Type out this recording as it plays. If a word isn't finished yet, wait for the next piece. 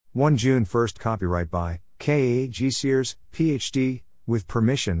1 June 1st. Copyright by K.A.G. Sears, Ph.D., with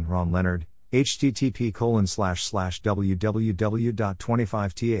permission Ron Leonard,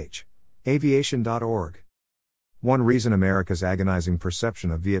 http://www.25thaviation.org. One reason America's agonizing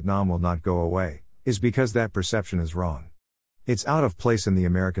perception of Vietnam will not go away is because that perception is wrong. It's out of place in the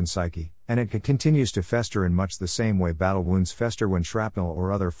American psyche, and it continues to fester in much the same way battle wounds fester when shrapnel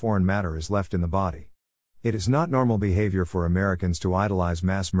or other foreign matter is left in the body. It is not normal behavior for Americans to idolize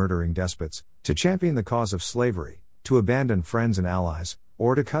mass-murdering despots, to champion the cause of slavery, to abandon friends and allies,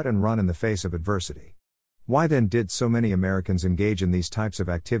 or to cut and run in the face of adversity. Why then did so many Americans engage in these types of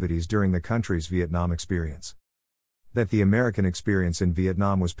activities during the country's Vietnam experience? That the American experience in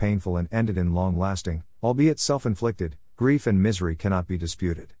Vietnam was painful and ended in long-lasting, albeit self-inflicted, grief and misery cannot be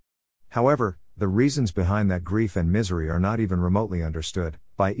disputed. However, the reasons behind that grief and misery are not even remotely understood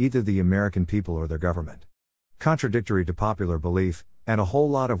by either the American people or their government. Contradictory to popular belief, and a whole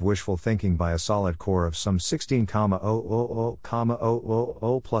lot of wishful thinking by a solid core of some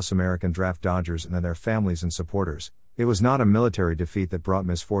 16,000,000 plus American draft dodgers and their families and supporters, it was not a military defeat that brought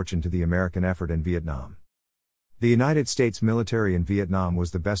misfortune to the American effort in Vietnam. The United States military in Vietnam was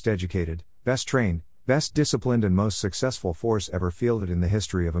the best educated, best trained, best disciplined and most successful force ever fielded in the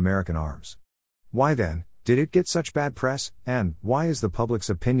history of American arms. Why then, did it get such bad press, and why is the public's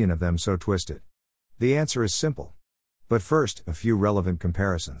opinion of them so twisted? The answer is simple. But first, a few relevant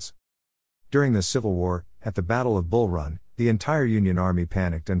comparisons. During the Civil War, at the Battle of Bull Run, the entire Union Army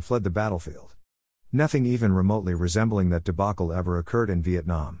panicked and fled the battlefield. Nothing even remotely resembling that debacle ever occurred in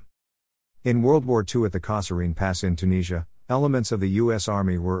Vietnam. In World War II at the Kasserine Pass in Tunisia, elements of the U.S.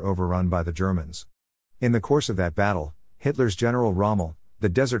 Army were overrun by the Germans. In the course of that battle, Hitler's General Rommel, the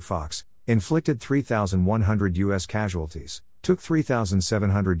Desert Fox, inflicted 3,100 U.S. casualties, took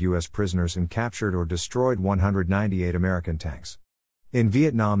 3,700 U.S. prisoners and captured or destroyed 198 American tanks. In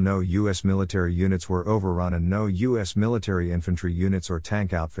Vietnam, no U.S. military units were overrun and no U.S. military infantry units or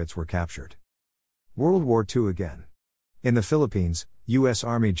tank outfits were captured. World War II again. In the Philippines, U.S.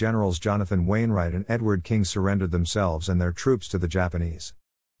 Army Generals Jonathan Wainwright and Edward King surrendered themselves and their troops to the Japanese.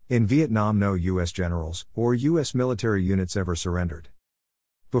 In Vietnam, no U.S. generals or U.S. military units ever surrendered.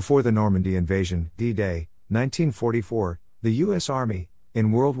 Before the Normandy invasion, D-Day, 1944, the U.S. Army.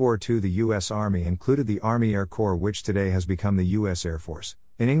 In World War II, the U.S. Army included the Army Air Corps, which today has become the U.S. Air Force.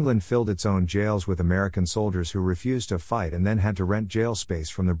 In England, filled its own jails with American soldiers who refused to fight and then had to rent jail space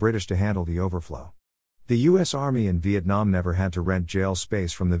from the British to handle the overflow. The U.S. Army in Vietnam never had to rent jail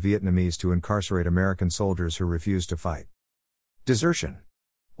space from the Vietnamese to incarcerate American soldiers who refused to fight. Desertion.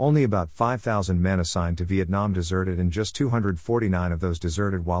 Only about 5,000 men assigned to Vietnam deserted, and just 249 of those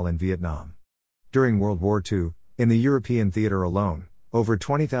deserted while in Vietnam. During World War II, in the European theater alone, over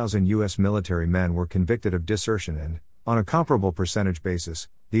 20,000 U.S. military men were convicted of desertion and, on a comparable percentage basis,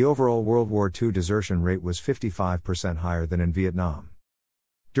 the overall World War II desertion rate was 55% higher than in Vietnam.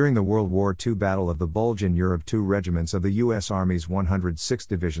 During the World War II Battle of the Bulge in Europe, 2 regiments of the U.S. Army's 106th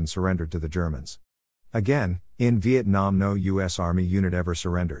Division surrendered to the Germans. Again, in Vietnam, no U.S. Army unit ever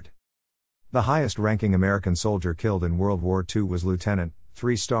surrendered. The highest-ranking American soldier killed in World War II was Lieutenant,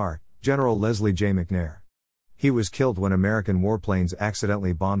 3-star, General Leslie J. McNair. He was killed when American warplanes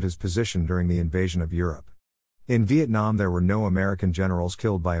accidentally bombed his position during the invasion of Europe. In Vietnam, there were no American generals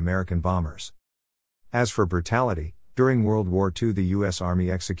killed by American bombers. As for brutality, during World War II the U.S.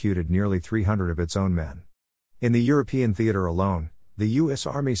 Army executed nearly 300 of its own men. In the European theater alone, the U.S.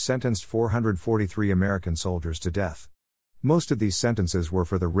 Army sentenced 443 American soldiers to death. Most of these sentences were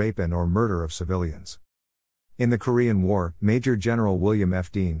for the rape and/or murder of civilians. In the Korean War, Major General William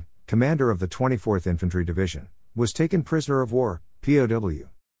F. Dean, commander of the 24th Infantry Division, was taken prisoner of war, POW.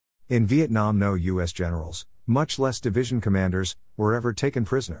 In Vietnam, no U.S. generals, much less division commanders, were ever taken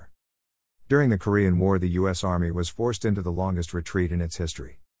prisoner. During the Korean War, the U.S. Army was forced into the longest retreat in its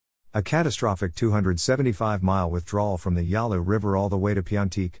history. A catastrophic 275-mile withdrawal from the Yalu River all the way to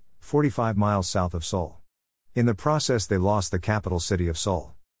Pyeongtaek, 45 miles south of Seoul. In the process, they lost the capital city of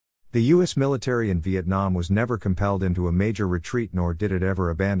Seoul. The U.S. military in Vietnam was never compelled into a major retreat, nor did it ever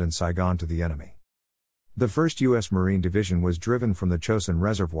abandon Saigon to the enemy. The 1st U.S. Marine Division was driven from the Chosin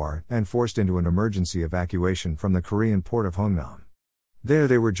Reservoir and forced into an emergency evacuation from the Korean port of Hongnam. There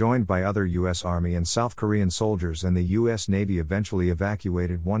they were joined by other U.S. Army and South Korean soldiers, and the U.S. Navy eventually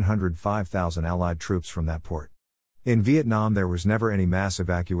evacuated 105,000 Allied troops from that port. In Vietnam, there was never any mass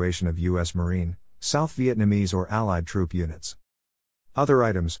evacuation of U.S. Marine, South Vietnamese or Allied troop units. Other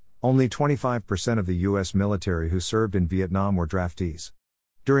items: only 25% of the U.S. military who served in Vietnam were draftees.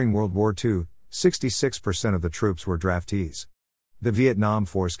 During World War II, 66% of the troops were draftees. The Vietnam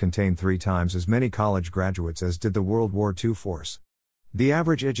force contained 3 times as many college graduates as did the World War II force. The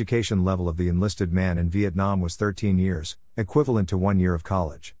average education level of the enlisted man in Vietnam was 13 years, equivalent to 1 year of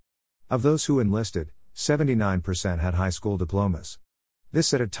college. Of those who enlisted, 79% had high school diplomas.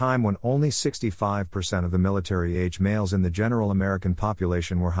 This at a time when only 65% of the military-age males in the general American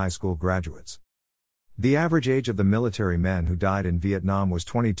population were high school graduates. The average age of the military men who died in Vietnam was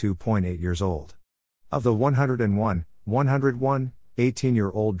 22.8 years old. Of the 101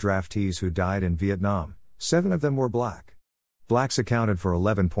 18-year-old draftees who died in Vietnam, 7 of them were black. Blacks accounted for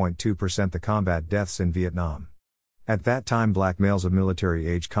 11.2% of the combat deaths in Vietnam. At that time, black males of military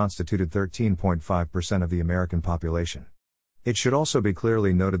age constituted 13.5% of the American population. It should also be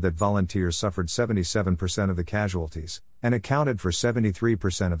clearly noted that volunteers suffered 77% of the casualties, and accounted for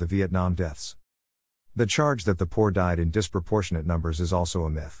 73% of the Vietnam deaths. The charge that the poor died in disproportionate numbers is also a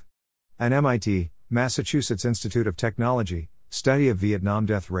myth. An MIT, Massachusetts Institute of Technology, study of Vietnam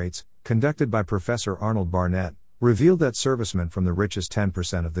death rates, conducted by Professor Arnold Barnett, revealed that servicemen from the richest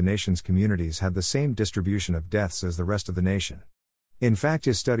 10% of the nation's communities had the same distribution of deaths as the rest of the nation. In fact,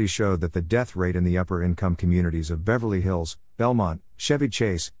 his study showed that the death rate in the upper-income communities of Beverly Hills, Belmont, Chevy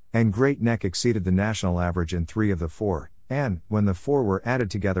Chase, and Great Neck exceeded the national average in 3 of the 4, and, when the 4 were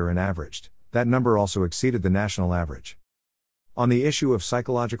added together and averaged, that number also exceeded the national average. On the issue of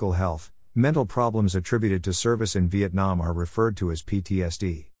psychological health, mental problems attributed to service in Vietnam are referred to as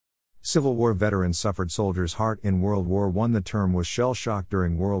PTSD. Civil War veterans suffered soldiers' heart in World War I. The term was shell shock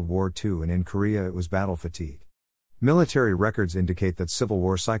during World War II, and in Korea it was battle fatigue. Military records indicate that Civil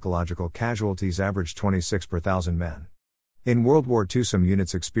War psychological casualties averaged 26 per thousand men. In World War II, some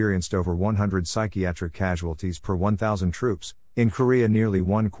units experienced over 100 psychiatric casualties per 1,000 troops. In Korea, nearly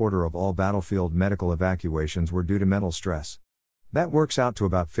 1/4 of all battlefield medical evacuations were due to mental stress. That works out to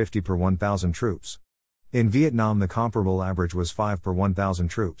about 50 per 1,000 troops. In Vietnam, the comparable average was 5 per 1,000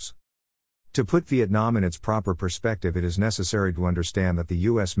 troops. To put Vietnam in its proper perspective, it is necessary to understand that the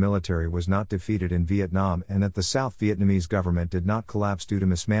U.S. military was not defeated in Vietnam and that the South Vietnamese government did not collapse due to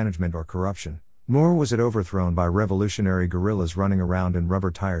mismanagement or corruption, nor was it overthrown by revolutionary guerrillas running around in rubber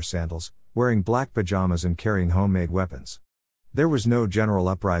tire sandals, wearing black pajamas and carrying homemade weapons. There was no general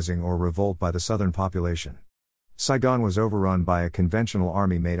uprising or revolt by the southern population. Saigon was overrun by a conventional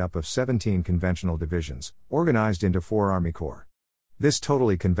army made up of 17 conventional divisions, organized into 4 army corps. This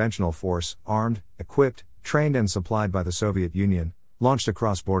totally conventional force, armed, equipped, trained and supplied by the Soviet Union, launched a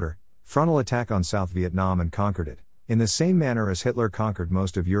cross-border, frontal attack on South Vietnam and conquered it, in the same manner as Hitler conquered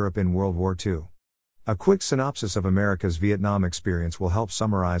most of Europe in World War II. A quick synopsis of America's Vietnam experience will help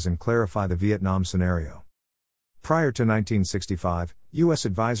summarize and clarify the Vietnam scenario. Prior to 1965, U.S.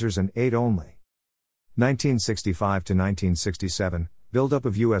 advisors and aid only. 1965 to 1967, buildup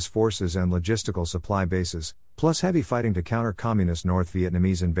of U.S. forces and logistical supply bases, plus heavy fighting to counter Communist North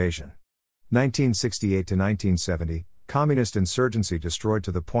Vietnamese invasion. 1968 to 1970, Communist insurgency destroyed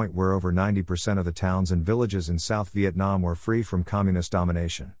to the point where over 90% of the towns and villages in South Vietnam were free from Communist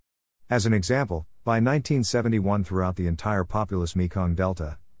domination. As an example, by 1971 throughout the entire populous Mekong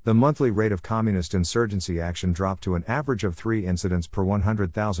Delta, the monthly rate of Communist insurgency action dropped to an average of 3 incidents per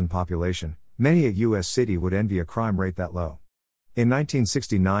 100,000 population. Many a U.S. city would envy a crime rate that low. In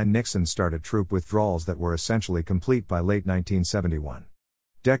 1969, Nixon started troop withdrawals that were essentially complete by late 1971.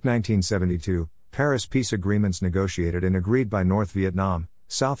 DEC 1972, Paris peace agreements negotiated and agreed by North Vietnam,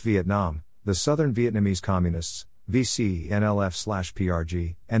 South Vietnam, the Southern Vietnamese Communists,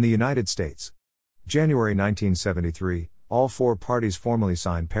 VC-NLF/PRG, and the United States. January 1973, all 4 parties formally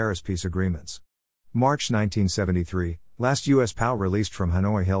signed Paris peace agreements. March 1973, last U.S. POW released from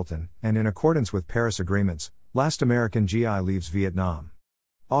Hanoi Hilton, and in accordance with Paris agreements, last American GI leaves Vietnam.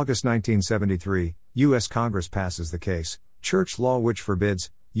 August 1973, U.S. Congress passes the Case, Church law which forbids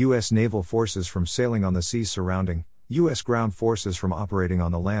U.S. naval forces from sailing on the seas surrounding, U.S. ground forces from operating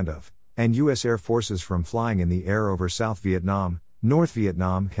on the land of, and U.S. air forces from flying in the air over South Vietnam, North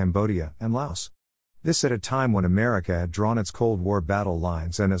Vietnam, Cambodia, and Laos. This at a time when America had drawn its Cold War battle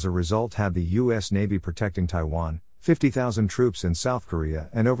lines and as a result had the U.S. Navy protecting Taiwan, 50,000 troops in South Korea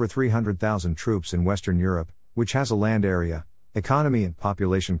and over 300,000 troops in Western Europe, which has a land area, economy and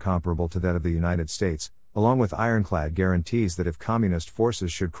population comparable to that of the United States, along with ironclad guarantees that if Communist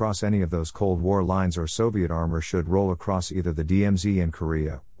forces should cross any of those Cold War lines or Soviet armor should roll across either the DMZ in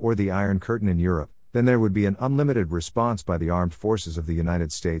Korea or the Iron Curtain in Europe, then there would be an unlimited response by the armed forces of the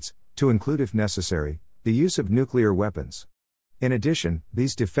United States, to include if necessary, the use of nuclear weapons. In addition,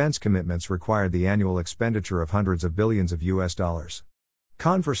 these defense commitments required the annual expenditure of hundreds of billions of US dollars.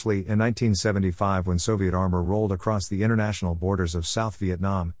 Conversely, in 1975 when Soviet armor rolled across the international borders of South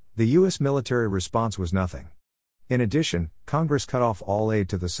Vietnam, the U.S. military response was nothing. In addition, Congress cut off all aid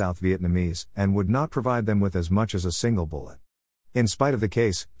to the South Vietnamese and would not provide them with as much as a single bullet. In spite of the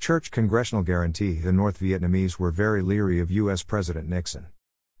case, church congressional guarantee, the North Vietnamese were very leery of U.S. President Nixon.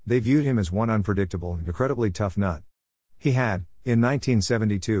 They viewed him as one unpredictable, incredibly tough nut. He had, in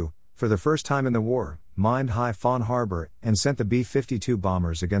 1972, for the first time in the war, mined Haiphong Harbor and sent the B-52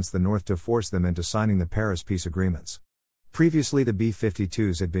 bombers against the North to force them into signing the Paris peace agreements. Previously, the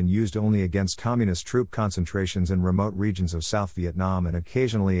B-52s had been used only against communist troop concentrations in remote regions of South Vietnam and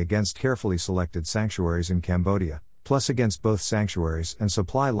occasionally against carefully selected sanctuaries in Cambodia, plus against both sanctuaries and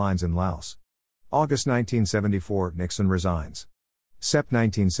supply lines in Laos. August 1974, Nixon resigns. Sep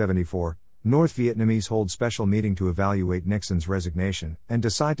 1974, North Vietnamese hold special meeting to evaluate Nixon's resignation and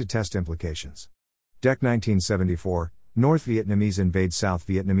decide to test implications. Dec 1974, North Vietnamese invade South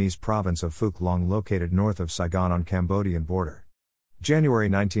Vietnamese province of Phuc Long located north of Saigon on Cambodian border. January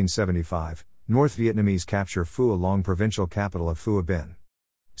 1975, North Vietnamese capture Phua Long provincial capital of Phua Binh.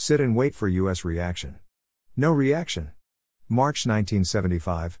 Sit and wait for U.S. reaction. No reaction. March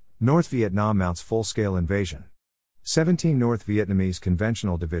 1975, North Vietnam mounts full-scale invasion. 17 North Vietnamese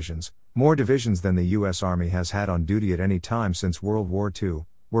conventional divisions, more divisions than the U.S. Army has had on duty at any time since World War II,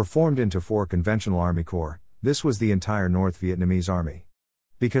 were formed into 4 conventional Army Corps. This was the entire North Vietnamese Army.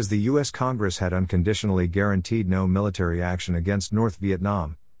 Because the U.S. Congress had unconditionally guaranteed no military action against North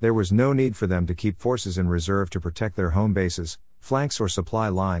Vietnam, there was no need for them to keep forces in reserve to protect their home bases, flanks or supply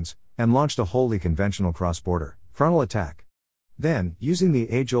lines, and launched a wholly conventional cross-border, frontal attack. Then, using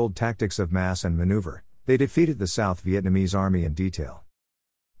the age-old tactics of mass and maneuver, they defeated the South Vietnamese Army in detail.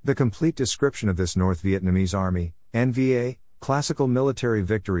 The complete description of this North Vietnamese Army, NVA, classical military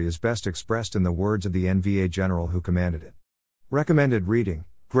victory is best expressed in the words of the NVA general who commanded it. Recommended reading: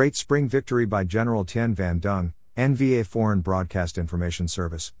 Great Spring Victory by General Tien Van Dung, NVA Foreign Broadcast Information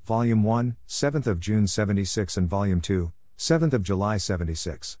Service, Volume 1, 7th of June 76 and Volume 2, 7th of July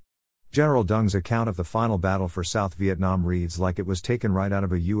 76. General Dung's account of the final battle for South Vietnam reads like it was taken right out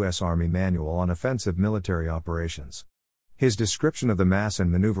of a U.S. Army manual on offensive military operations. His description of the mass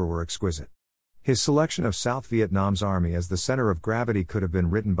and maneuver were exquisite. His selection of South Vietnam's army as the center of gravity could have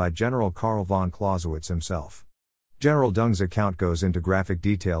been written by General Karl von Clausewitz himself. General Dung's account goes into graphic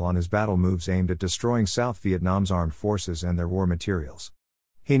detail on his battle moves aimed at destroying South Vietnam's armed forces and their war materials.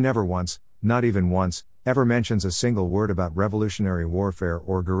 He never once, not even once, ever mentions a single word about revolutionary warfare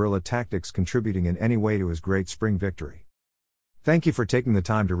or guerrilla tactics contributing in any way to his Great Spring Victory. Thank you for taking the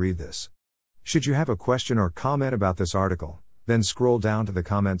time to read this. Should you have a question or comment about this article, then scroll down to the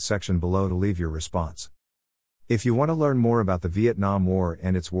comments section below to leave your response. If you want to learn more about the Vietnam War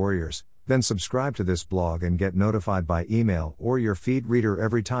and its warriors, then subscribe to this blog and get notified by email or your feed reader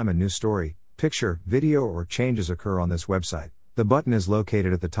every time a new story, picture, video or changes occur on this website. The button is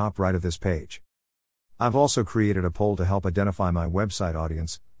located at the top right of this page. I've also created a poll to help identify my website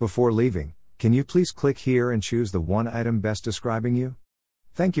audience. Before leaving, can you please click here and choose the one item best describing you?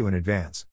 Thank you in advance.